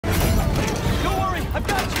I've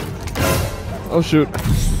got you. Oh shoot.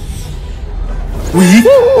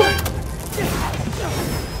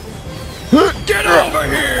 Get over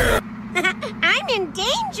here! I'm in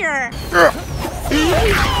danger.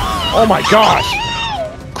 Oh my gosh!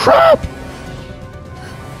 Crap!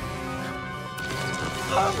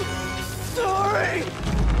 I'm sorry.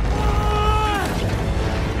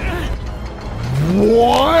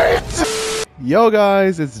 What? Yo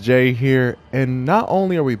guys, it's Jay here, and not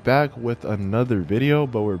only are we back with another video,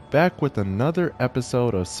 but we're back with another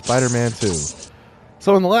episode of Spider-Man 2.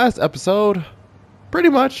 So in the last episode, pretty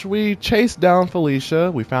much we chased down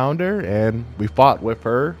Felicia, we found her, and we fought with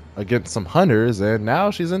her against some hunters, and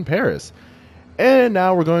now she's in Paris. And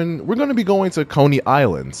now we're going to be going to Coney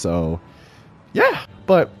Island. So yeah,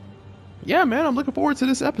 but yeah, man, I'm looking forward to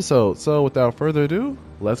this episode. So without further ado,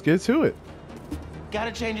 let's get to it.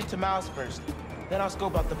 Gotta change it to Miles first. Then I'll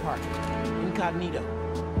scope out the park. Incognito.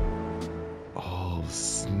 Oh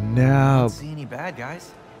snap! Don't see any bad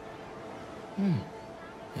guys.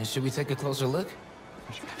 And should we take a closer look?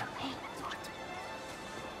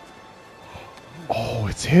 Oh,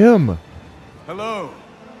 it's him! Hello,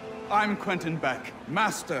 I'm Quentin Beck,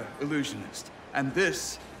 Master Illusionist. And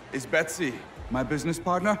this is Betsy, my business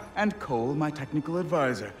partner, and Cole, my technical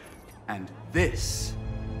advisor. And this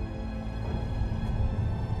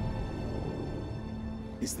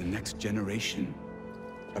is the next generation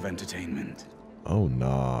of entertainment. Oh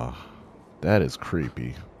nah, that is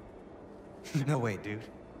creepy. No way, dude.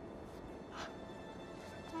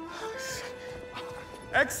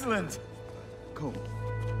 Excellent! Cole,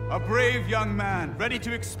 a brave young man, ready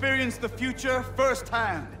to experience the future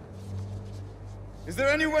firsthand. Is there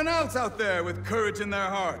anyone else out there with courage in their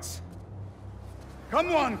hearts?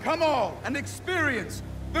 Come one, come all, and experience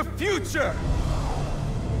the future!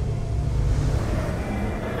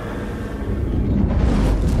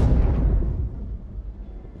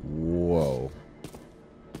 Whoa.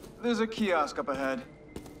 There's a kiosk up ahead.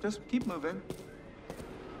 Just keep moving.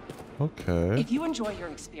 Okay. If you enjoy your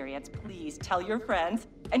experience, please tell your friends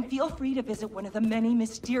and feel free to visit one of the many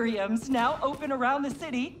Mysteriums now open around the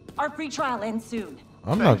city. Our free trial ends soon.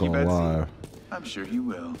 I'm not Thank you, gonna Betsy. lie. I'm sure he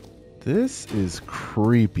will. This is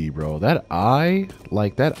creepy, bro. That eye,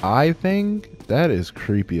 like that eye thing, that is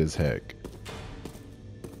creepy as heck.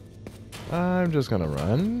 I'm just gonna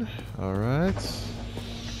run. Alright.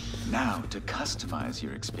 Now to customize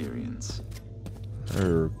your experience.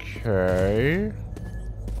 Okay.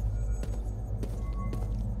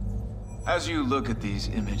 As you look at these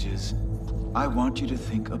images, I want you to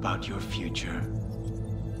think about your future,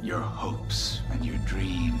 your hopes and your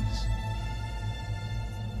dreams.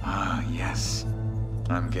 Ah, yes.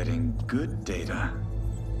 I'm getting good data.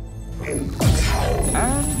 And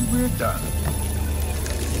we're done.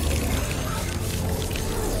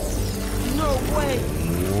 No way.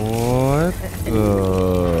 What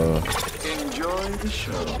the? Enjoy the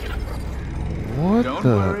show. What Don't the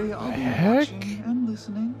worry, I'll be heck? watching and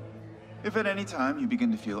listening. If at any time you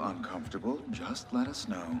begin to feel uncomfortable, just let us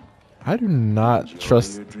know. I do not Enjoy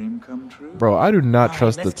trust, your dream come true. bro. I do not Alright,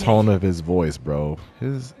 trust the let's tone get it. of his voice, bro.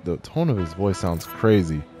 The tone of his voice sounds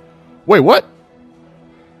crazy. Wait, what?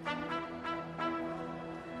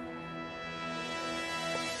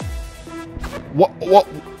 What?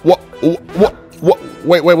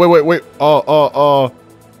 Wait.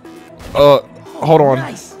 Hold on.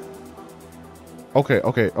 Nice.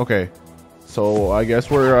 Okay. So I guess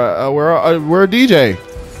we're a DJ.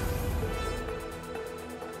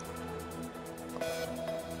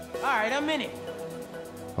 All right, I'm in it.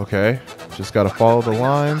 Okay, just gotta follow the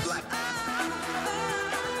lines.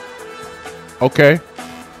 Okay,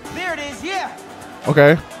 There it is. Yeah.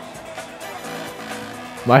 okay.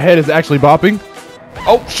 My head is actually bopping.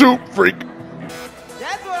 Oh shoot, freak.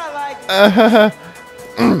 That's what I like.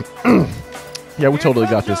 Yeah, we totally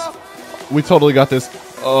got this. We totally got this.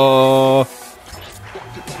 Let's go.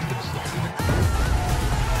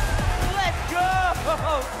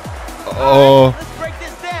 Let's break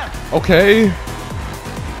this down. Okay.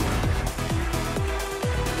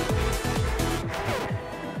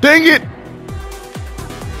 Dang it!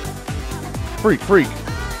 Freak.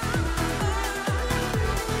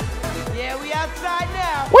 Yeah, we outside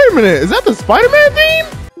now. Wait a minute, is that the Spider-Man theme?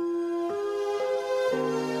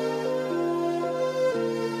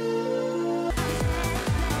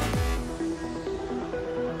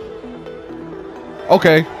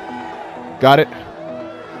 Okay, got it.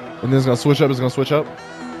 And then it's gonna switch up.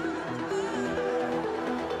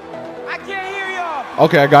 I can't hear y'all.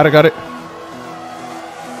 Okay, I got it.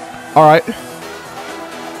 All right.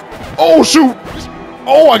 Oh shoot!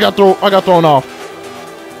 Oh, I got thrown off.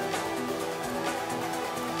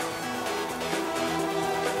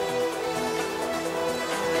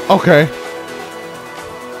 Okay.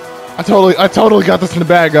 I totally got this in the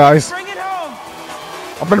bag, guys. Bring it home.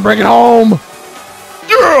 I'm gonna bring it home.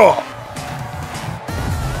 Yeah.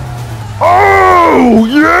 Oh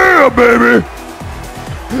yeah, baby.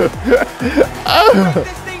 Break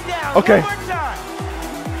this thing down. Okay. One more time.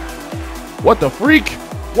 What the freak?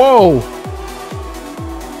 Whoa.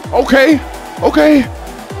 Okay. Okay.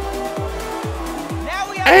 Now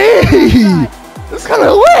we have Hey. This kind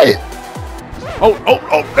of lit.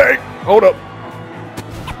 Oh, dang. Hold up.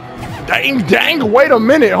 Dang. Wait a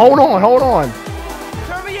minute. Hold on.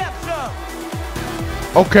 Turn me up some.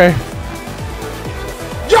 Okay.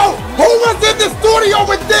 Yo, who was in the studio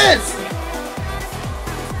with this?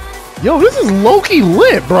 Yo, this is low-key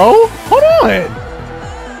lit, bro. Hold on.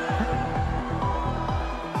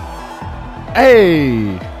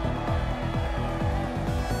 Hey.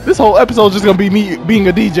 This whole episode is just gonna be me being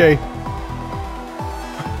a DJ.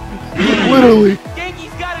 Literally.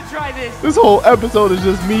 Genki's gotta try this. This whole episode is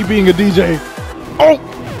just me being a DJ. Oh,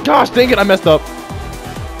 gosh, dang it, I messed up.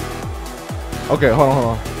 Okay, hold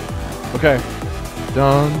on. Okay.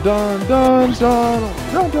 Dun.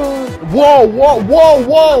 Whoa.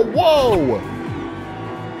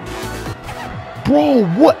 Bro,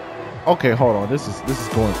 what? Okay, hold on. This is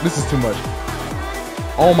too much.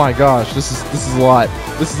 Oh my gosh, this is a lot.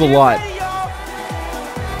 This is a lot. Ready, y'all?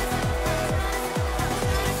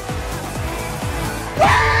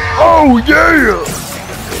 Oh yeah!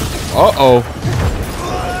 Uh-oh.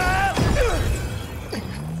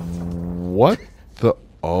 What the?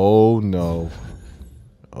 Oh no.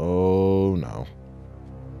 Oh no.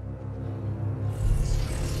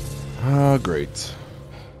 Ah, great.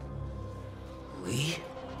 We?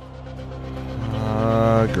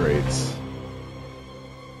 Ah, great.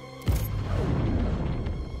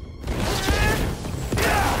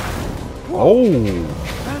 Oh.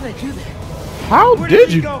 How did I do that? How Where did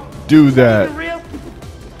he you go? do Is that that? even real?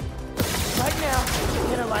 Right now.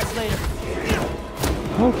 Analyze later.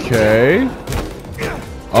 Okay.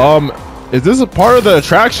 Is this a part of the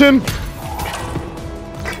attraction?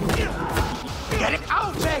 Get it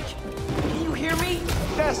out, Jake. Can you hear me?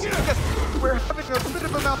 Yes, we're having a bit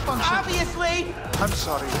of a malfunction. Obviously. I'm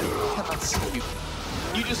sorry, I cannot see you.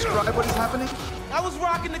 Can you describe what is happening? I was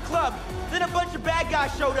rocking the club. Then a bunch of bad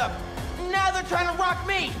guys showed up. Now they're trying to rock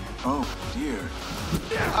me. Oh, dear.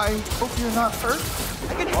 I hope you're not hurt.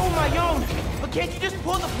 I can hold my own, but can't you just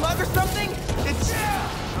pull the plug or something? It's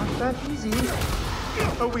not that easy.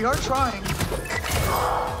 But we are trying.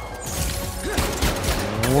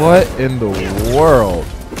 What in the world?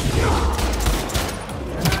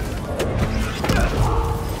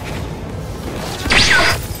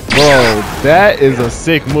 Bro, that is a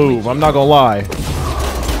sick move. I'm not gonna lie.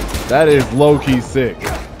 That is low-key sick.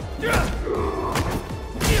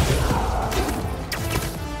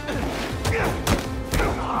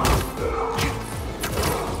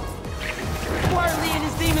 Quietly and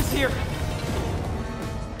his demons here.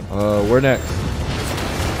 Where next?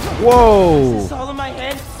 Whoa! It's all in my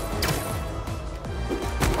head.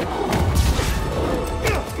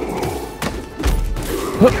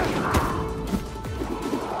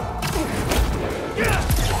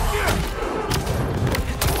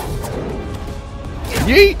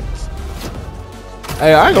 Yeet!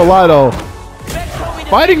 Hey, I ain't gonna lie though.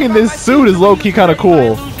 Fighting in this suit is low-key kind of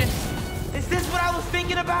cool. Is this what I was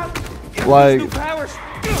thinking about? Like, New powers.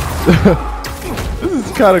 this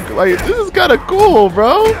is kind of cool,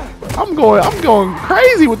 bro. I'm going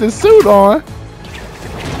crazy with this suit on.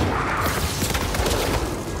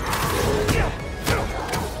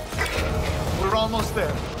 We're almost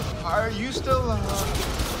there. Are you still,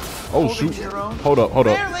 Oh holding shoot! your own? Hold up.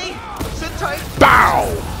 Barely. Sit tight. Bow!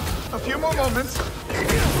 A few more moments.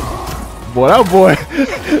 Boy, that boy,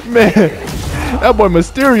 man, that boy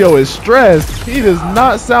Mysterio is stressed. He does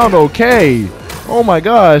not sound okay. Oh my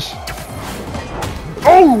gosh.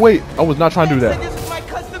 Oh wait, I was not trying to do Said that. this was my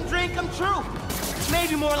custom dream come true.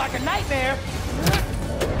 Maybe more like a nightmare.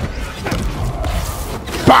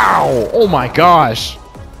 Bow! Oh my gosh.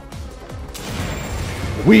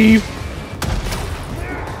 Weave.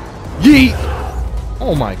 Yeet.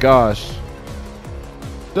 Oh my gosh.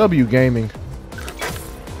 W Gaming.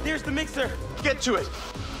 There's the mixer. Get to it.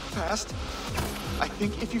 Fast. I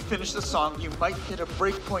think if you finish the song, you might hit a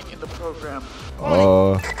break point in the program.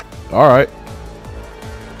 All right.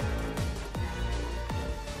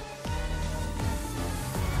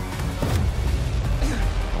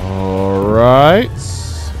 All right.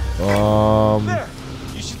 There.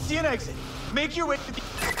 You should see an exit. Make your way to the...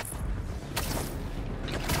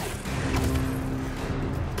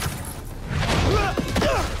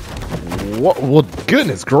 What? Well,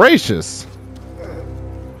 goodness gracious.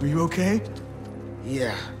 Are you okay?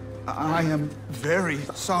 Yeah. I am very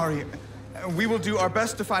sorry. We will do our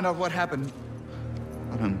best to find out what happened.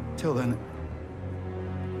 But until then...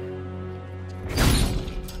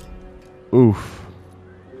 Oof.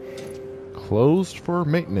 Closed for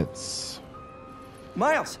maintenance.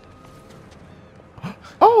 Miles!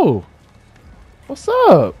 Oh! What's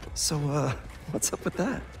up? So, what's up with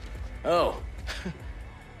that? Oh.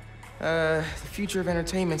 The future of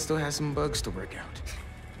entertainment still has some bugs to work out.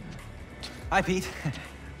 Hi, Pete.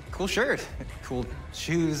 Cool shirt. Cool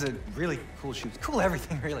shoes. Really cool shoes. Cool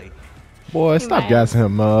everything, really. Boy, stop gassing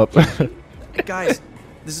him up. Guys,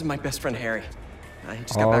 this is my best friend Harry. I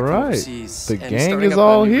just got All back from right. overseas. The and gang starting is up a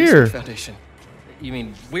all new here. research foundation. You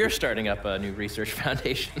mean we're starting up a new research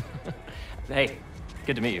foundation? Hey,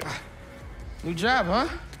 good to meet you. New job, huh?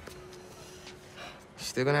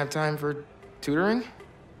 Still gonna have time for tutoring?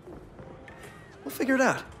 We'll figure it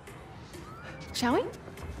out. Shall we?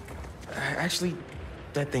 Actually,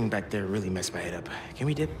 that thing back there really messed my head up. Can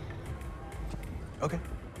we dip? Okay.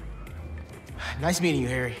 Nice meeting you,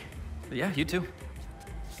 Harry. Yeah, you too.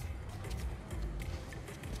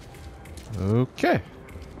 Okay.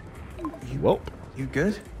 Well. You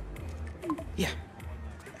good? Yeah.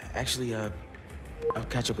 Actually, I'll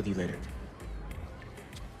catch up with you later.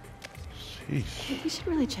 Sheesh. We should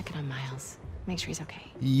really check in on Miles. Make sure he's okay.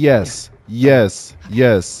 Yes. Yes.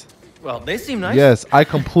 Yes. Well, they seem nice. Yes, I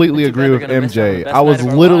completely agree They're with gonna miss out on the MJ. best I was night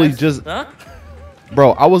of our literally lives. just, Huh?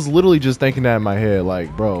 bro. I was literally just thinking that in my head,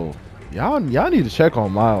 like, bro, y'all need to check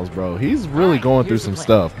on Miles, bro. He's really going through some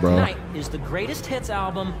stuff, bro. Tonight is the greatest hits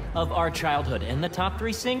album of our childhood, and the top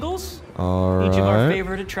 3 singles, All each of our right.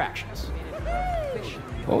 favorite attractions.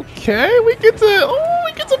 Okay, we get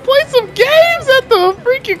to play some games at the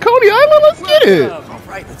freaking Coney Island. Let's get it. All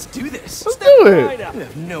right, let's do this. Let's do it. You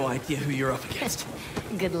have no idea who you're up against.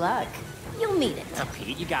 Good luck. You'll need it. Now,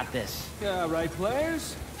 Pete, you got this. Yeah, right,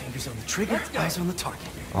 players. Fingers on the trigger, eyes on the target.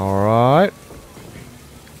 All right.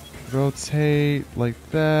 Rotate like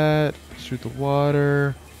that. Shoot the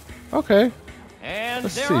water. Okay. And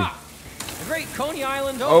Let's they're see. off. The Great Coney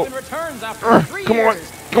Island Oh. Open returns after 3 come on,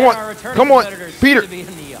 years. come and on, our returning come on. competitors Peter, seem to be in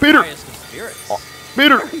the Peter. highest of spirits.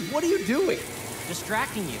 Peter. What are you doing?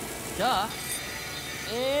 Distracting you. Duh.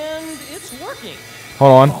 And it's working.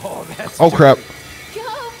 Hold on. Oh crap.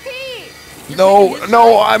 Go, Pete! No,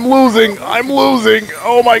 I'm losing.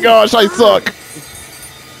 Oh my gosh, I suck.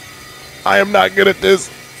 I am not good at this.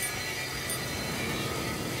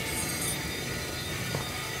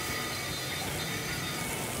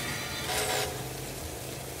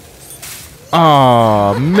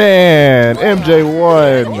 Oh man, MJ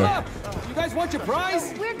won. You guys want your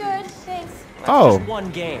prize? We're good, thanks. Oh. Just one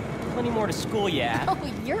game. Plenty more to school you at. Oh,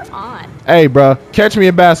 you're on. Hey, bruh, catch me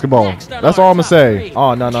in basketball. Next on That's our all I'm gonna top say. 3.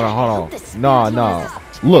 Oh no, hold on. No.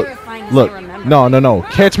 Look, Terrifying. no.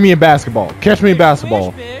 Catch me in basketball. Catch me in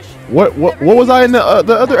basketball. What was I in the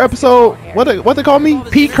other episode? What they call me?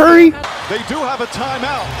 Pete Curry? They do have a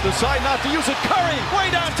timeout. Decide not to use it. Curry,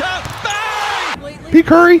 way downtown. Bang! Pete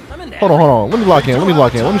Curry? Hold on. Let me lock in. Let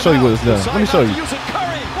me show you what it's done. Let me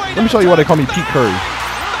show you why they call me Pete Curry.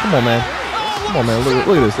 Come on, man.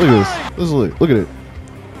 Look at this. Look at it.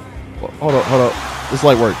 Hold up. This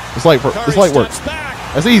light work.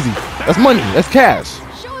 That's easy. That's money. That's cash.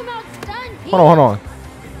 Show him how it's done, Pete. Hold on.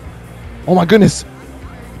 Oh my goodness.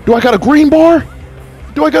 Do I got a green bar?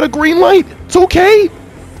 Do I got a green light? 2K?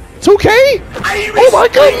 Oh my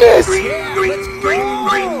goodness.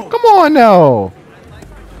 Come on now.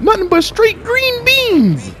 Nothing but straight green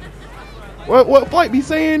beans. What Flight be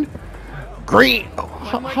saying? Green.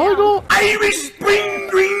 How I go? Irish spring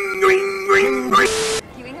green.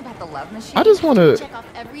 Viewing about the love machine. I just want to. Check off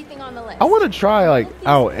everything on the list. I want to try like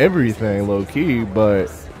out everything low key,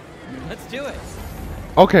 but Let's do it.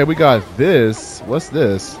 okay, we got this. What's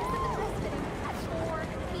this?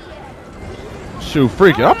 Shoot,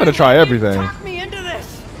 freaking! I'm gonna try everything. Talk me into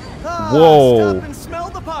this. Whoa! Stop and smell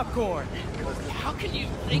the popcorn. How can you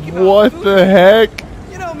think about What food? the heck,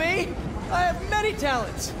 You know me. I have many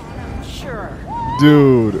talents. Sure.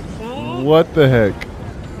 dude? What the heck?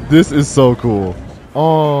 This is so cool.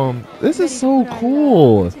 This is so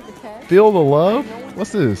cool. Feel the love.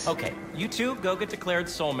 What's this? Okay, you two go get declared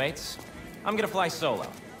soulmates. I'm gonna fly solo.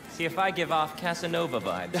 See if I give off Casanova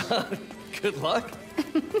vibes. Good luck.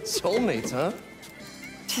 Soulmates, huh?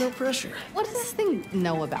 No pressure. What does this thing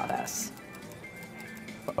know about us?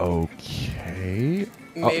 Okay.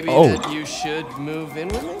 Maybe oh. that you should move in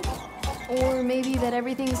with me? Or maybe that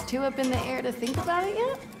everything's too up in the air to think about it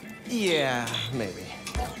yet? Yeah, maybe.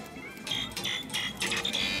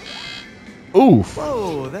 Oof.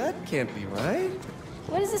 Whoa, that can't be right.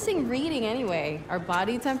 What is this thing reading anyway? Our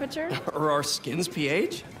body temperature? Or our skin's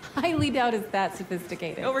pH? Highly doubt it's that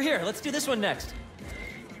sophisticated. Over here, let's do this one next.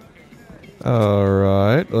 All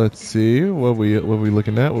right, let's see. What we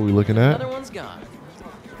looking at? What we looking at? Another one's gone.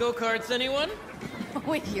 Go-karts, anyone?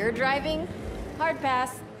 Wait, you're driving? Hard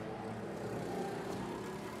pass.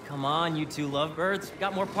 Come on, you two lovebirds.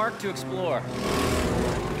 Got more park to explore.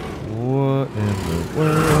 What in the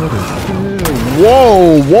world is this?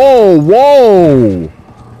 Whoa, whoa, whoa!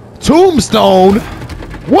 Tombstone?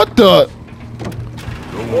 What the?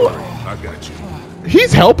 Don't worry, I got you.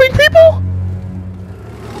 He's helping people?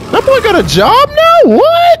 That boy got a job now?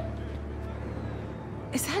 What?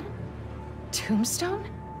 Is that Tombstone?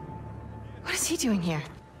 What is he doing here?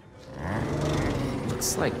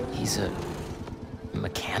 Looks like he's a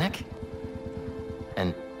mechanic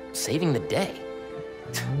and saving the day.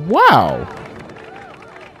 Wow.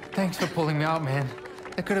 Thanks for pulling me out, man.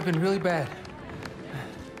 That could have been really bad.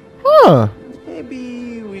 Huh.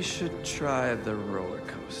 Maybe we should try the roller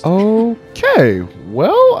coaster. Okay.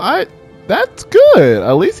 Well, that's good.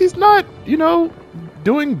 At least he's not, you know,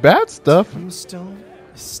 doing bad stuff. Tombstone?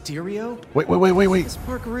 Stereo? Wait. This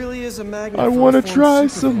park really is a magnet. I want to try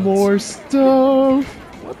some more stuff.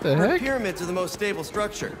 What the heck? Pyramids are the most stable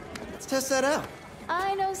structure. Let's test that out.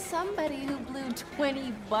 I know somebody who blew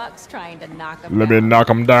 $20 trying to knock him Let down. me knock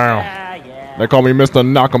him down. Yeah. They call me Mr.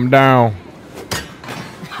 Knock 'em down.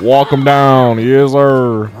 Walk 'em down. Yes,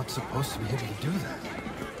 sir. Not supposed to be able to do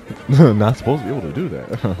that. Not supposed to be able to do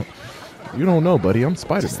that. You don't know, buddy. I'm Just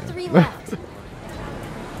Spider-Man. 3 left.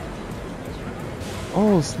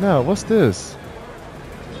 Oh, snap. What's this?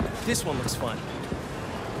 This one looks fun.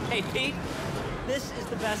 Hey, Pete. This is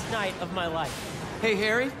the best night of my life. Hey,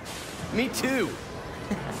 Harry. Me too.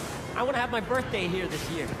 I want to have my birthday here this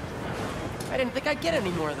year. I didn't think I'd get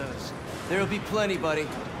any more of those. There'll be plenty, buddy.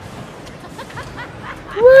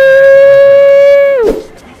 Woo!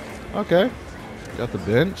 Okay. Got the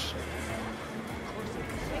bench.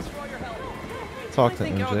 Talk to I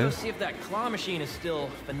think I'll go MJ. see if that claw machine is still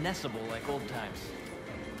finessable like old times.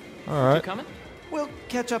 All You right. coming? We'll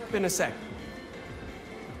catch up in a sec.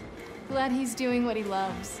 Glad he's doing what he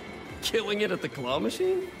loves. Killing it at the claw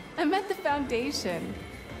machine? I meant the foundation.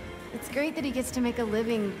 It's great that he gets to make a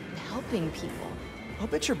living helping people. I'll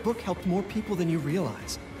bet your book helped more people than you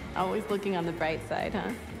realize. Always looking on the bright side,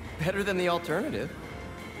 huh? Better than the alternative.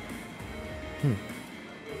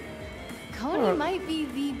 Coney might be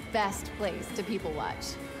the best place to people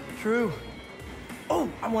watch. True. Oh,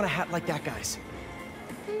 I want a hat like that guy's.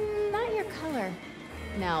 Not your color.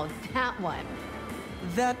 No, that one.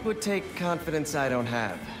 That would take confidence I don't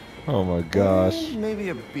have. Oh my gosh. Maybe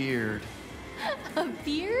a beard. A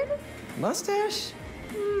beard? Mustache?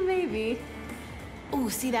 Maybe. Ooh,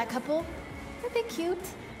 see that couple? Aren't they cute?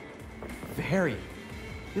 Very.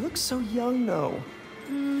 You look so young, though.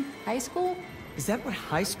 High school? Is that what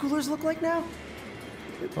high schoolers look like now?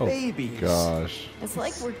 They're Oh babies. gosh. It's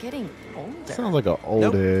like we're getting older. Sounds like an old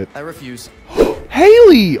Nope, head. I refuse.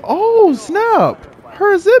 Haley! Oh, snap!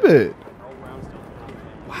 Her exhibit.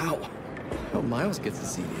 Wow. Oh, Miles gets to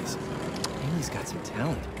see these. Haley's got some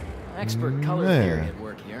talent. Expert color Man. theory at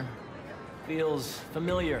work here. Feels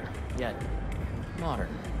familiar, yet modern.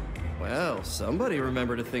 Well, somebody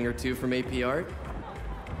remembered a thing or two from AP Art.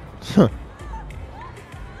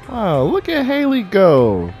 Wow, look at Haley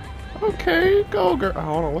go. Okay, go girl.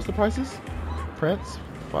 Hold on, what's the prices? Prince,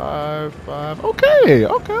 5. Okay.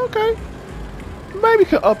 Maybe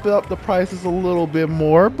could up the prices a little bit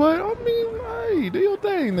more, but I mean, hey, do your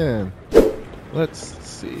thing then. Let's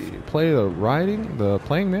see. Play the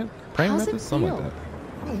playing How's method, it something like feel?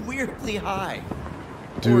 that. Weirdly high.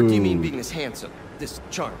 Dude. Or do you mean being this handsome, this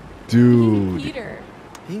charm? Dude. Peter.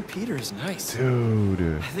 Being Peter is nice.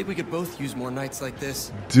 Dude. I think we could both use more nights like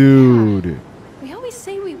this. Dude. We always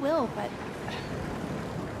say we will, but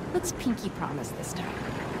let's pinky promise this time.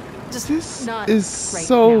 Just This not is right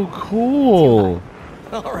so now. cool.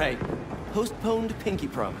 All right. Postponed pinky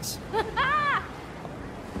promise.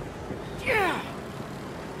 Yeah.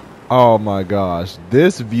 Oh my gosh.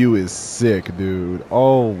 This view is sick, dude.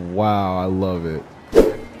 Oh wow, I love it.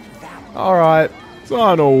 Alright.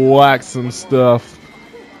 Time to whack some stuff.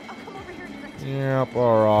 Yep,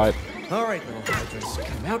 alright. All right, little hydras.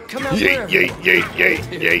 Come out Yay, wherever. yay, yay, yay,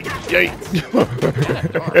 yay, yay.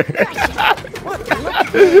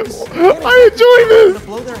 I enjoy this.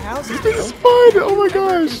 Blow their houses This is fun. Oh my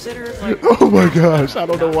gosh. Consider it like Oh my gosh. I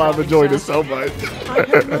don't know why I'm enjoying this so much. I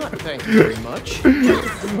have not, thank you very much.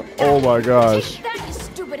 Oh my gosh. Take that, you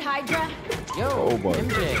stupid Hydra. Yo, Oh my.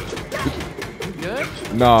 MJ. You good?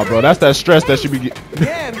 Nah, bro. That's that stress that should be getting.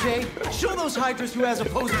 Yeah, MJ. Show those those Hydras who has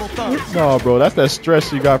opposable thumbs. No, bro, that's that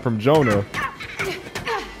stress you got from Jonah.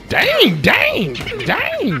 Dang, dang,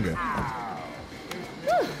 dang.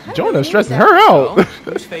 Jonah stressing her out.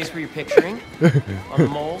 Whose face were you picturing? On the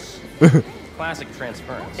moles? Classic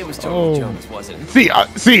transference. It was totally Jonah's, wasn't it?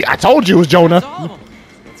 See, I told you it was Jonah.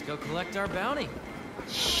 Let's go collect our bounty.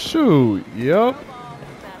 Shoot, yep.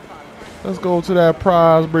 Let's go to that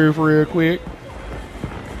prize brief real quick.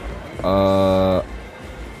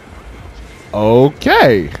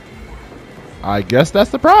 Okay. I guess that's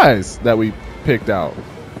the prize that we picked out.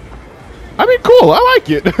 I mean, cool. I like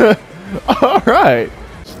it. All right.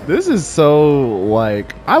 This is so,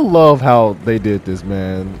 like, I love how they did this,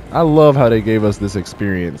 man. I love how they gave us this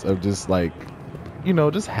experience of just, like, you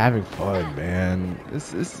know, just having fun, man.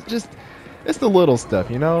 It's the little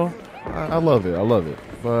stuff, you know? I love it. I love it.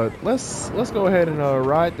 But let's go ahead and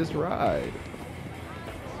ride this ride.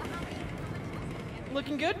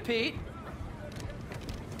 Looking good, Pete.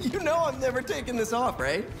 You know I'm never taking this off,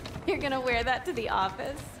 right? You're gonna wear that to the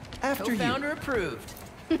office? After you. Co-founder approved.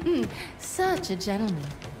 Such a gentleman.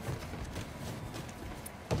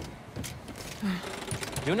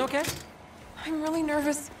 Doing okay? I'm really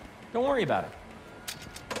nervous. Don't worry about it.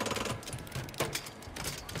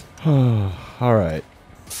 All right.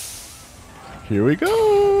 Here we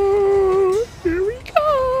go. Here we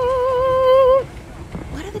go.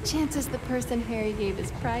 What are the chances the person Harry gave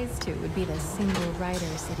his prize to would be the single writer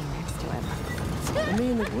sitting next to him? I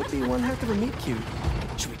mean, it would be one heck of a meet cute.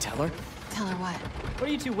 Should we tell her? Tell her what? What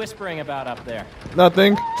are you two whispering about up there?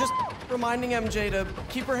 Nothing. Just reminding MJ to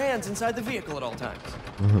keep her hands inside the vehicle at all times.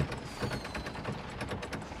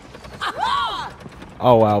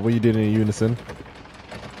 Oh, wow. Well, you did it in unison.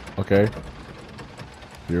 Okay.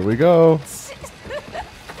 Here we go.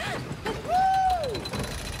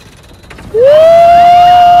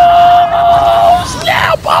 Oh,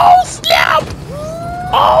 snap! Oh, snap!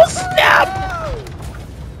 Oh, snap!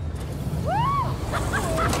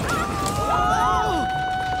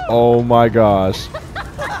 Oh, my gosh.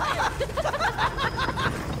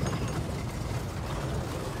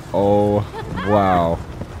 Oh, wow.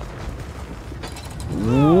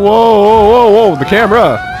 Whoa, whoa, whoa, whoa, the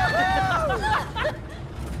camera.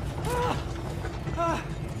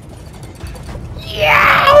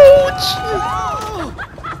 Ouch!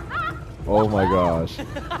 Oh my gosh.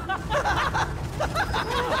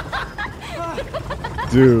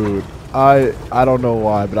 Dude, I don't know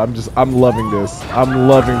why, but I'm loving this. I'm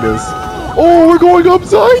loving this. Oh, we're going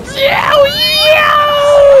upside down.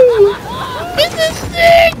 Yo! This is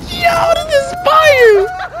sick. Yo, this is fire.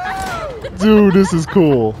 Dude, this is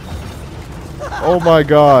cool. Oh my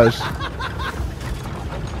gosh.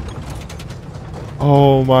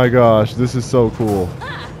 Oh my gosh, this is so cool.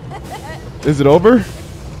 Is it over?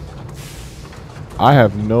 I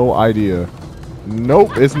have no idea.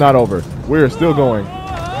 Nope, it's not over. We're still going.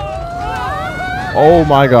 Oh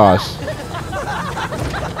my gosh.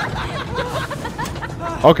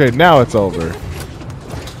 Okay, now it's over.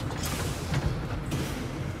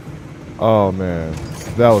 Oh man,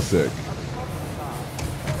 that was sick.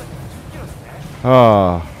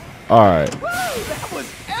 Ah, all right. That was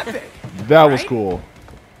epic. That was cool.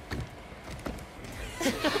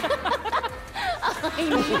 I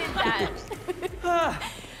needed that.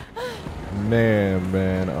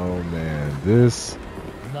 Man, oh man, this.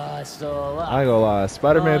 Muscle up. I ain't gonna lie,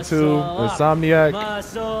 Spider-Man 2, Insomniac.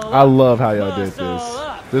 I love how y'all did this.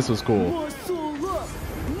 This was cool.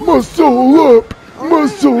 Muscle up,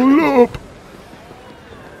 muscle up,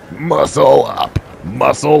 muscle up,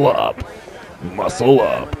 muscle up, muscle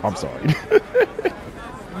up. I'm sorry.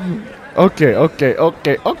 Okay.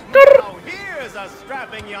 Here's a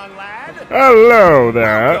strapping young lad. Hello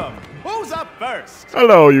there. Welcome. Who's up first?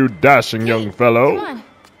 Hello, you dashing young fellow.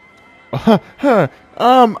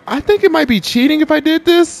 I think it might be cheating if I did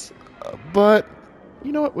this, but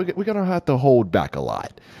you know what? We're gonna have to hold back a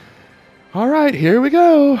lot. All right, here we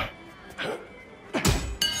go.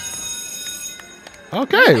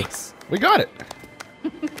 Okay, nice. We got it.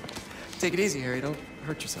 Take it easy, Harry. Don't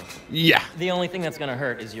hurt yourself. Yeah. The only thing that's gonna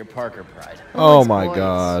hurt is your Parker pride. Oh my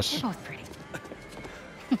gosh. They're both pretty.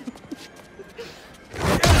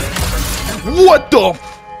 What the?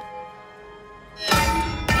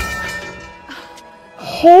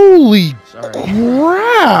 Holy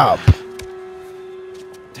crap!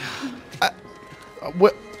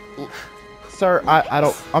 What, sir? I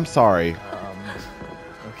don't. I'm sorry.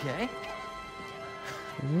 Okay.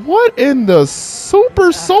 What in the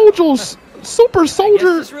super soldier? Super I guess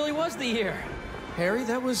soldier? this really was the year. Harry,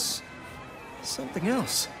 that was something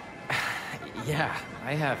else. Yeah,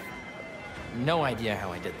 I have no idea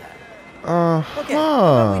how I did that. Okay,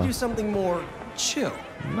 how about we do something more chill?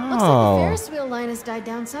 No. Looks like the Ferris wheel line has died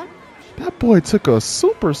down some. That boy took a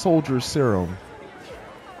super soldier serum.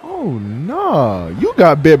 Oh, nah. You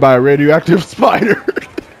got bit by a radioactive spider.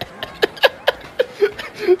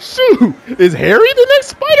 Shoot. Is Harry the next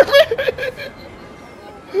Spider-Man?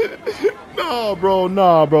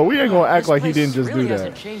 Nah, bro. We ain't gonna act like he didn't just do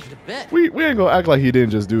that. We ain't gonna act like he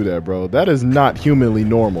didn't just do that, bro. That is not humanly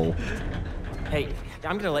normal. Hey,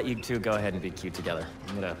 I'm gonna let you two go ahead and be cute together.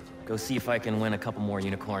 I'm gonna go see if I can win a couple more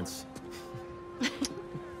unicorns.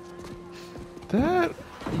 That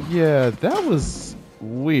was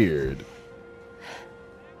weird.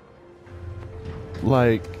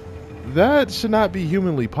 Like, that should not be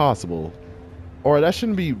humanly possible. Or that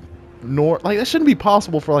shouldn't be that shouldn't be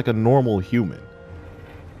possible for like a normal human.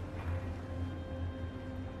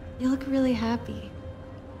 You look really happy.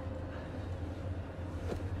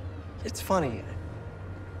 It's funny.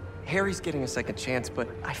 Harry's getting a second chance, but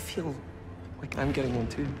I feel like I'm getting one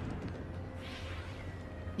too.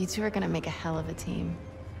 You two are gonna make a hell of a team.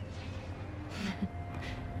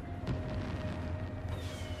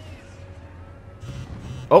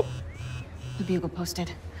 Oh. The Bugle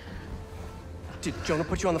posted. Did Jonah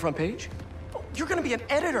put you on the front page? Oh, you're gonna be an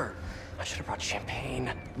editor. I should have brought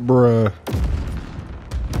champagne. Bruh.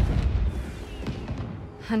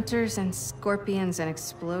 Hunters and scorpions and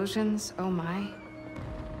explosions. Oh my.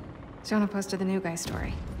 Jonah posted the new guy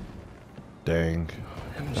story. Dang.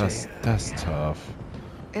 That's tough.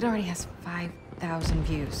 It already has 5,000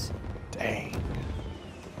 views. Dang.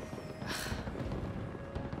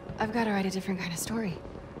 I've got to write a different kind of story.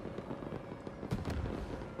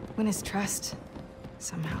 Win his trust.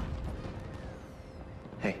 Somehow.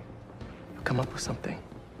 Hey, you'll come up with something.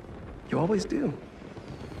 You always do.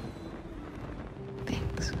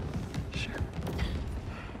 Thanks. Sure.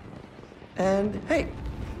 And hey,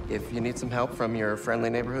 if you need some help from your friendly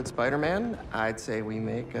neighborhood Spider-Man, I'd say we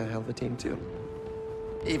make a hell of a team too.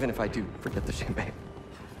 Even if I do forget the champagne.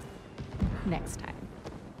 Next time.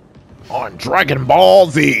 On Dragon Ball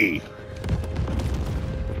Z.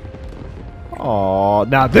 Oh,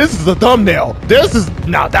 now this is a thumbnail. That's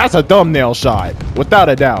a thumbnail shot. Without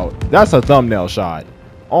a doubt. That's a thumbnail shot.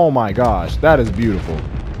 Oh my gosh, that is beautiful.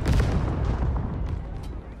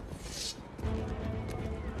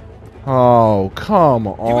 Oh, come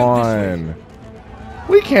on.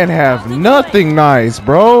 We can't have nothing nice,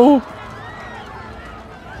 bro.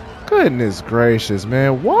 Goodness gracious,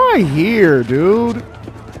 man. Why here, dude?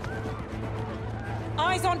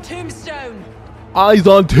 Eyes on Tombstone. Eyes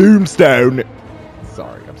on Tombstone.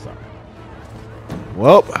 Sorry, I'm sorry.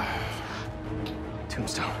 Well.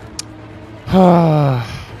 Tombstone.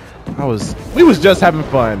 We was just having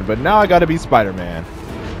fun, but now I gotta be Spider-Man.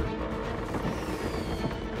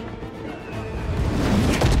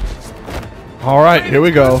 All right, here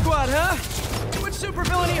we go. Squad, huh? Which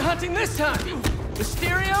supervillain are you hunting this time?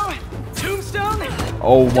 Mysterio? Tombstone?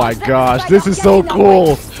 Oh my gosh, this is so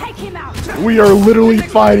cool. We are literally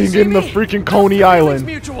fighting in the freaking Coney Island.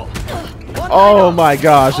 Oh my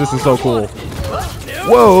gosh, this is so cool.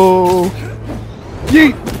 Whoa.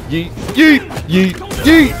 Yeet, yeet, yeet, yeet,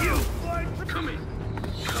 yeet.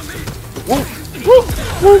 Woo, woo,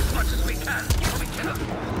 woo.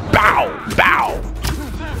 Bow, bow.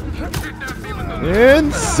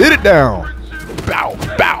 And sit it down. Bow,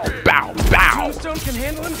 bow, bow, bow. Tombstone can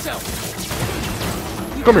handle himself.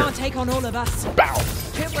 Come here. Can't take on all of us. Bow.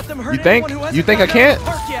 Can't let them hurt You think? anyone who You think I hasn't can't?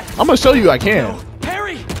 gotten out of the park yet. I'm gonna show you I can.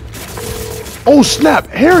 Harry! Oh snap!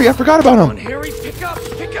 Harry, I forgot about him. Harry, pick up!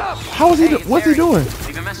 Pick up! How is he? What's he doing?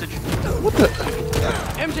 Leave a message. What the?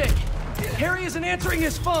 MJ, Harry isn't answering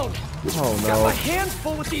his phone. Oh Got no. my hands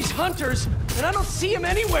full with these hunters, and I don't see him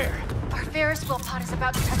anywhere. Our Ferris wheel pod is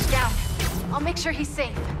about to touch down. I'll make sure he's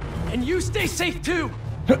safe. And you stay safe too.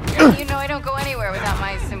 You know I don't go anywhere without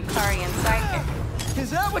my Simkarian sidekick.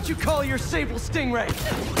 Is that what you call your Sable Stingray?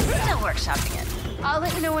 Still workshopping it. I'll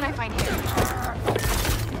let you know when I find him.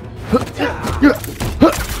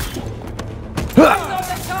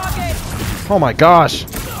 Oh my gosh.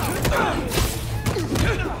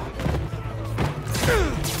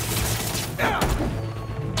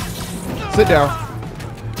 Sit down.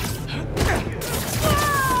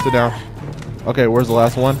 Sit down. Okay, where's the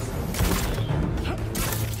last one?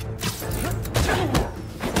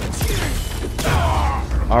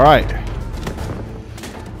 All right.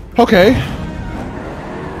 Okay.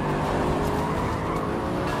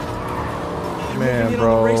 Man,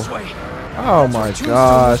 bro. Oh my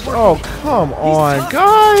gosh. Oh, come on,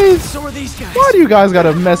 guys. So are these guys. Why do you guys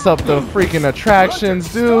gotta mess up the freaking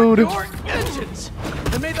attractions, dude? Your engines,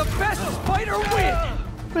 and may the best fighter win.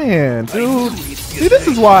 Man, dude. See, this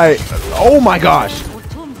is why. Oh my gosh.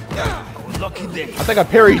 I think I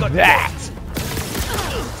parried that.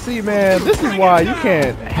 See, man, this is why you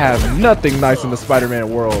can't have nothing nice in the Spider-Man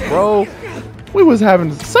world, bro. We was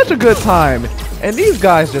having such a good time, and these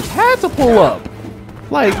guys just had to pull up.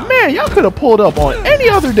 Like, man, y'all could have pulled up on any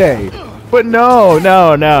other day. But no,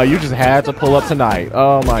 you just had to pull up tonight.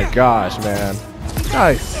 Oh my gosh, man. You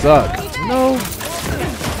guys suck. No.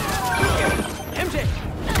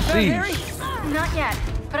 Sheesh. Not yet,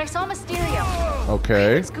 but I saw Mysterio.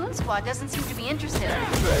 Okay. This goon squad doesn't seem to be interested.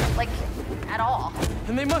 Like, at all.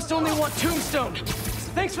 And they must only want Tombstone.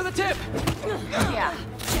 Thanks for the tip. Yeah.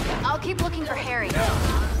 I'll keep looking for Harry.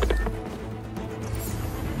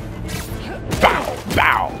 Bow,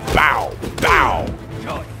 bow, bow, bow.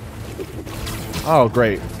 Oh,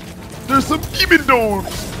 great. There's some demon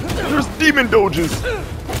doges. There's demon doges.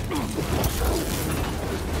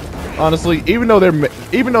 Honestly, even though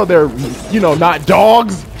they're, you know, not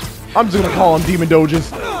dogs, I'm just gonna call them demon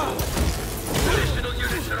doges.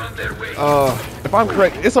 If I'm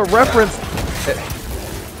correct, it's a reference.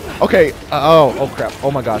 Okay. Oh crap. Oh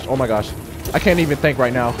my gosh. I can't even think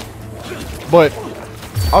right now. But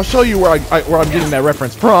I'll show you where I'm getting that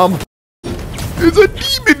reference from. It's a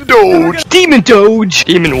demon doge. Demon doge.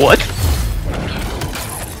 Demon what?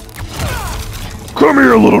 Come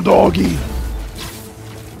here, little doggy.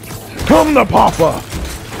 Come to Papa.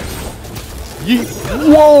 Yeet.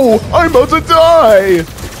 Whoa! I'm about to die.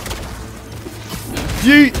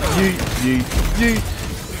 Yeet, yeet, yeet, yeet.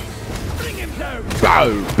 Bow,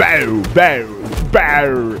 bow, bow,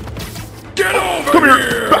 bow. Get over Come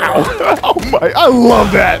here. Bow. Oh my! I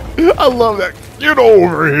love that. I love that. Get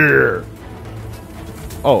over here.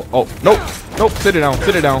 Oh, nope. Sit it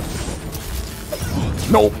down.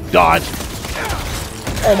 Nope. Dodge.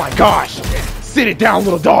 Oh my gosh. Sit it down,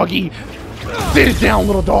 little doggy. Sit it down,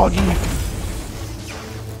 little doggy.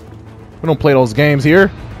 We don't play those games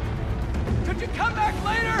here. Could you come back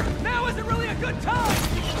later? Now isn't really a good time.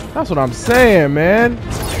 That's what I'm saying, man.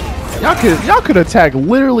 Y'all could attack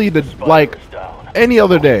literally like any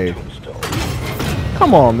other day.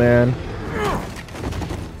 Come on, man.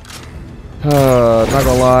 Not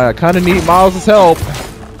gonna lie, I kind of need Miles' help,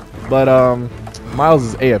 but Miles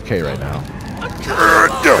is AFK right now.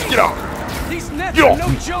 Get off! These nets are no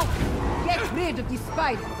joke. Get rid of the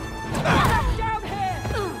spider.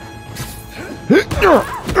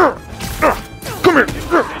 Come here.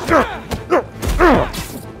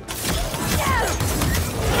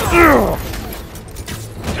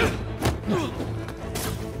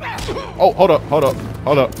 Oh, hold up.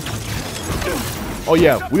 Oh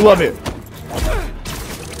yeah, we love it.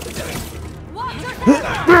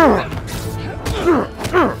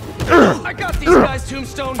 I got these guys,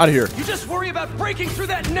 Tombstone. Out of here. You just worry about breaking through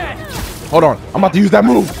that net. Hold on, I'm about to use that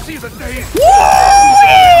move. See the days. Woo!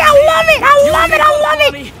 I love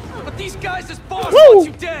it. But these guys, his boss wants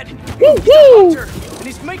you dead. He's a hunter, and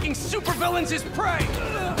he's making supervillains his prey.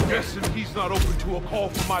 Guessing he's not open to a call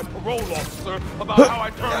from my parole officer about how I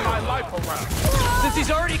turned my life around. Since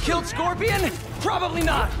he's already killed Scorpion, probably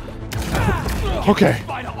not. Okay.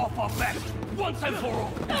 Spider off our back, once and for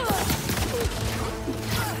all.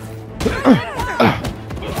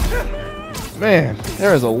 Man,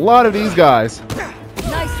 there is a lot of these guys.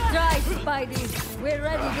 Nice try, Spidey. We're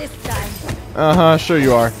ready this time. Uh-huh, sure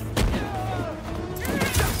you are.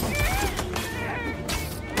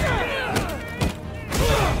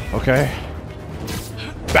 Okay.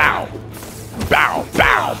 Bow. Bow,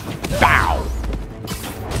 bow, bow.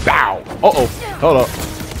 Bow. Uh-oh. Hold up.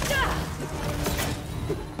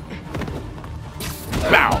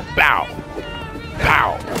 Bow, bow.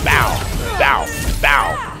 Bow, bow, bow, bow.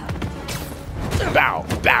 Bow,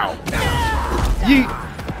 bow. Yeet.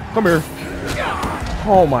 Come here.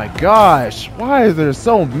 Oh my gosh. Why is there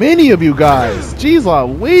so many of you guys? Jeez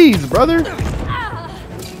Louise, brother.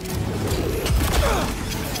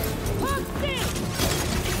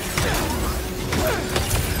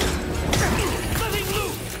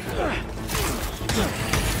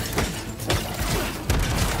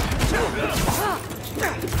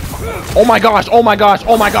 Oh my gosh, oh my gosh,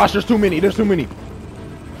 oh my gosh, there's too many, there's too many.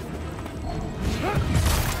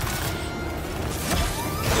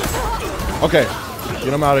 Okay,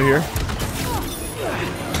 get him out of here.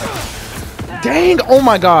 Dang, oh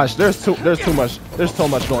my gosh, there's so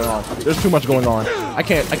much going on. There's too much going on. I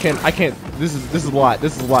can't, this is a lot,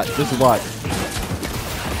 this is a lot.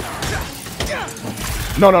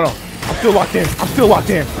 No, I'm still locked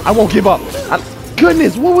in, I won't give up.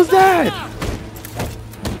 Goodness, what was that?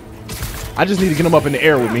 I just need to get him up in the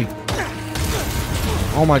air with me.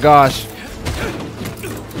 Oh my gosh.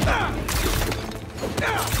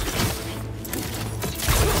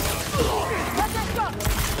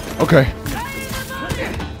 Okay.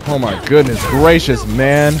 Oh my goodness gracious,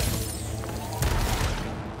 man.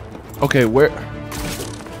 Okay, where?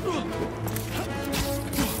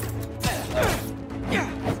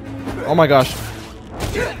 Oh my gosh.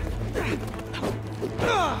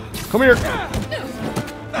 Come here.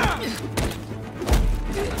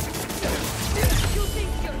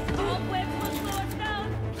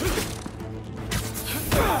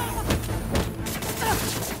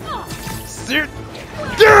 Sit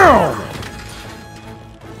down.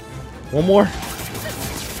 One more.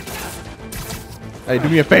 Hey, do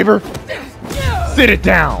me a favor. Sit it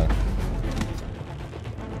down.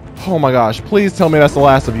 Oh my gosh, please tell me that's the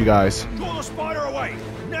last of you guys.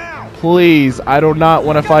 Please, I do not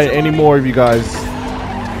want to fight any more of you guys.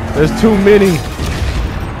 There's too many.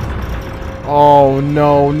 Oh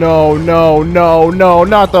no, no, no, no, no,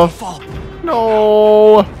 not the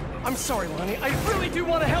no. I'm sorry, Lonnie. I really do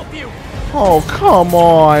want to help you. Oh, come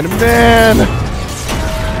on, man.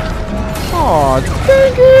 Oh,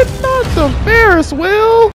 dang it, not the Ferris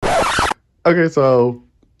wheel. Okay, so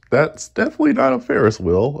that's definitely not a Ferris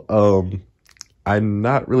wheel. I'm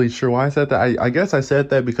not really sure why I said that. I guess I said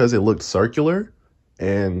that because it looked circular,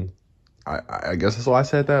 and I guess that's why I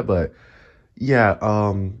said that. But yeah,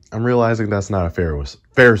 I'm realizing that's not a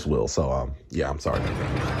Ferris wheel. So yeah, I'm sorry.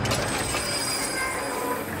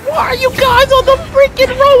 Why are you guys on the freaking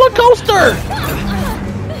roller coaster?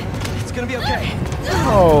 It's gonna be okay.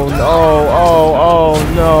 Oh no! Oh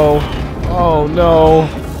no! Oh no!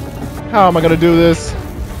 How am I gonna do this?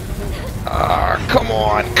 Come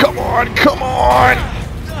on, come on, come on!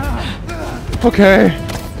 Okay.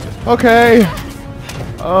 Okay.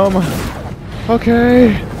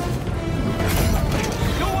 Okay.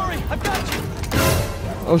 Don't worry, I've got you.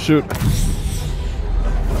 Oh shoot.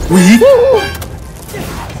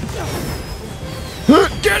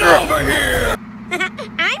 Get over here!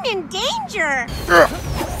 I'm in danger.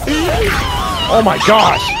 Oh my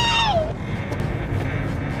gosh.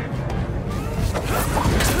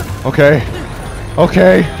 Okay.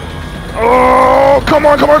 Okay. Oh, come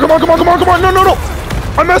on, come on, come on, come on, come on, come on. No, no, no.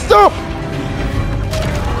 I messed up.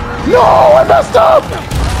 No, I messed up.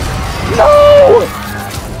 No.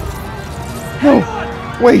 No.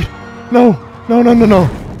 Wait. No. No, no, no, no.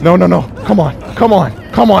 No, no, no. Come on. Come on.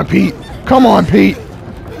 Come on, Pete. Come on, Pete.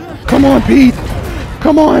 Come on, Pete.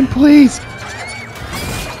 Come on, please.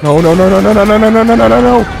 No, no, no, no, no, no, no, no, no, no, no, no,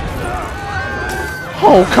 no.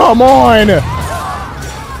 Oh, come on.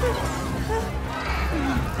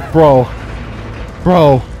 Bro.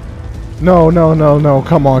 Bro. No, no, no, no.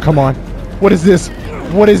 Come on, come on. What is this?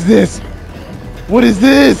 What is this? What is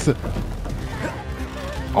this?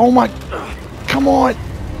 Oh my. Come on.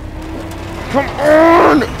 Come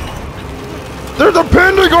on. They're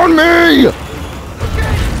depending on me. Okay,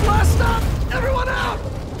 last stop. Everyone out.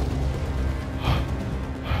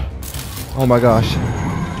 Oh my gosh.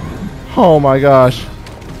 Oh my gosh.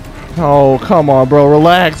 Oh, come on, bro.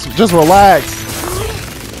 Relax. Just relax.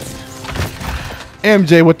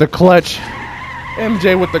 MJ with the clutch.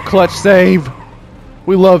 MJ with the clutch save.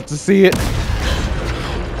 We love to see it.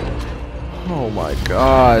 Oh my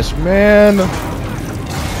gosh, man.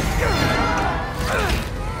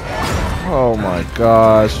 Oh my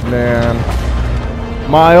gosh, man.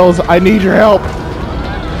 Miles, I need your help.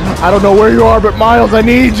 I don't know where you are, but Miles, I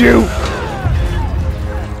need you.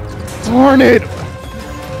 Darn it.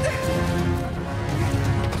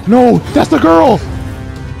 No, that's the girl.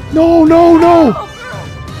 No, no, no.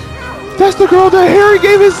 That's the girl that Harry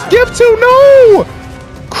gave his gift to. No.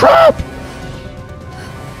 Crap.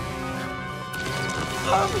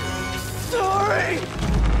 I'm sorry.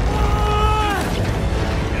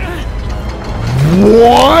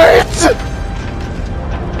 What?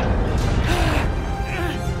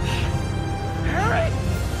 Harry?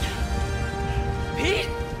 Pete?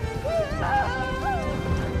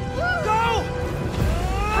 Go!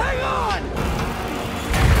 Hang on!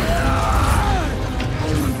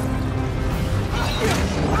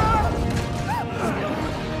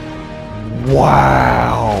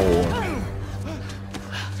 Wow.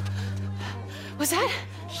 Was that?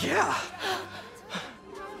 Yeah.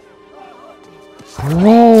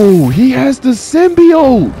 Bro, he has the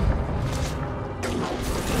symbiote.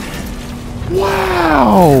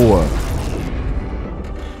 Wow.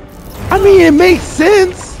 I mean, it makes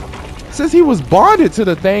sense since he was bonded to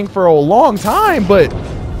the thing for a long time, but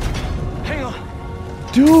Hang on.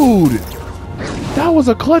 dude, that was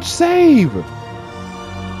a clutch save.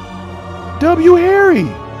 W. Harry.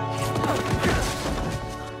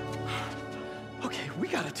 Okay, we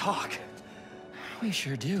gotta talk. We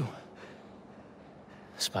sure do.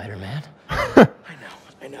 Spider-Man. I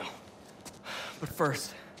know. But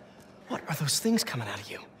first, What are those things coming out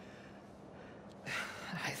of you?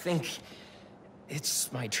 I think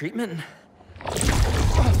it's my treatment.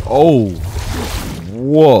 Oh.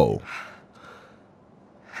 Whoa.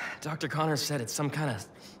 Dr. Connor said it's some kind of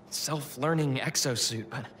self-learning exosuit,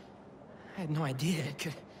 but I had no idea it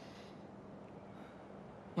could...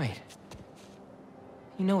 Wait.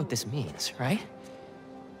 You know what this means, right?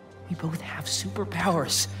 We both have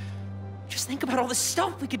superpowers. Just think about all the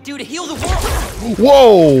stuff we could do to heal the world!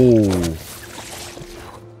 Whoa!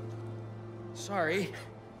 Sorry.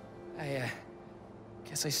 I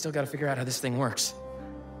guess I still gotta figure out how this thing works.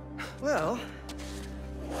 Well,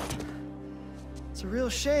 it's a real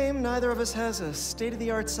shame neither of us has a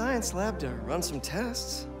state-of-the-art science lab to run some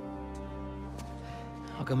tests.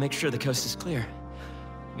 I'll go make sure the coast is clear.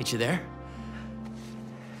 Meet you there?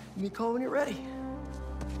 Give me a call when you're ready.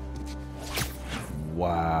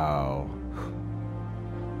 Wow.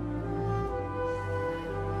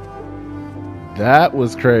 That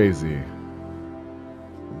was crazy.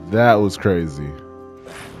 That was crazy.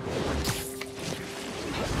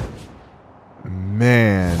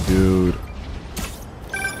 Man, dude.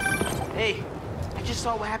 Hey, I just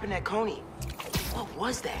saw what happened at Coney. What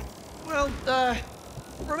was that? Well,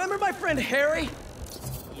 remember my friend Harry?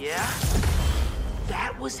 Yeah?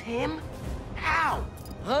 That was him? How?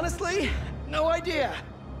 Honestly, no idea.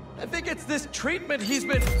 I think it's this treatment he's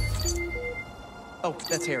been... Oh,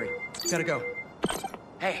 that's Harry. Gotta go.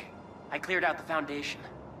 Hey, I cleared out the foundation.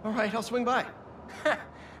 All right, I'll swing by.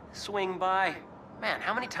 Swing by. Man,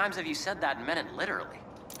 how many times have you said that and meant it literally?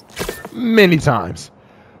 Many times.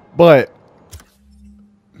 But,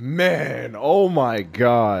 man, oh my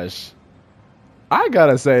gosh. I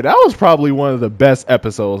gotta say, that was probably one of the best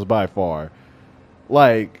episodes by far.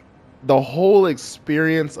 Like, the whole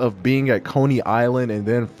experience of being at Coney Island and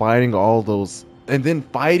then fighting all those... And then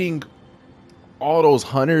fighting all those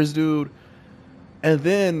hunters, dude. And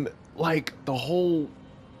then, like, the whole...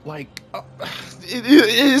 Like,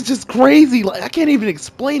 it's just crazy. Like, I can't even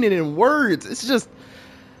explain it in words. It's just...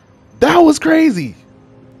 That was crazy.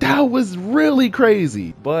 That was really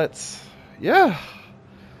crazy. But, yeah.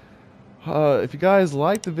 If you guys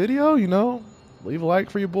liked the video, you know, leave a like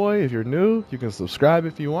for your boy. If you're new, you can subscribe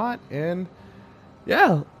if you want. And,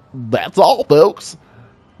 yeah, that's all, folks.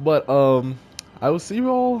 But, I will see you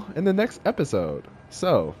all in the next episode.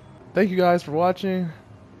 So, thank you guys for watching.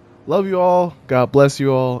 Love you all. God bless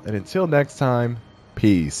you all. And until next time,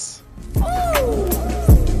 peace. Oh!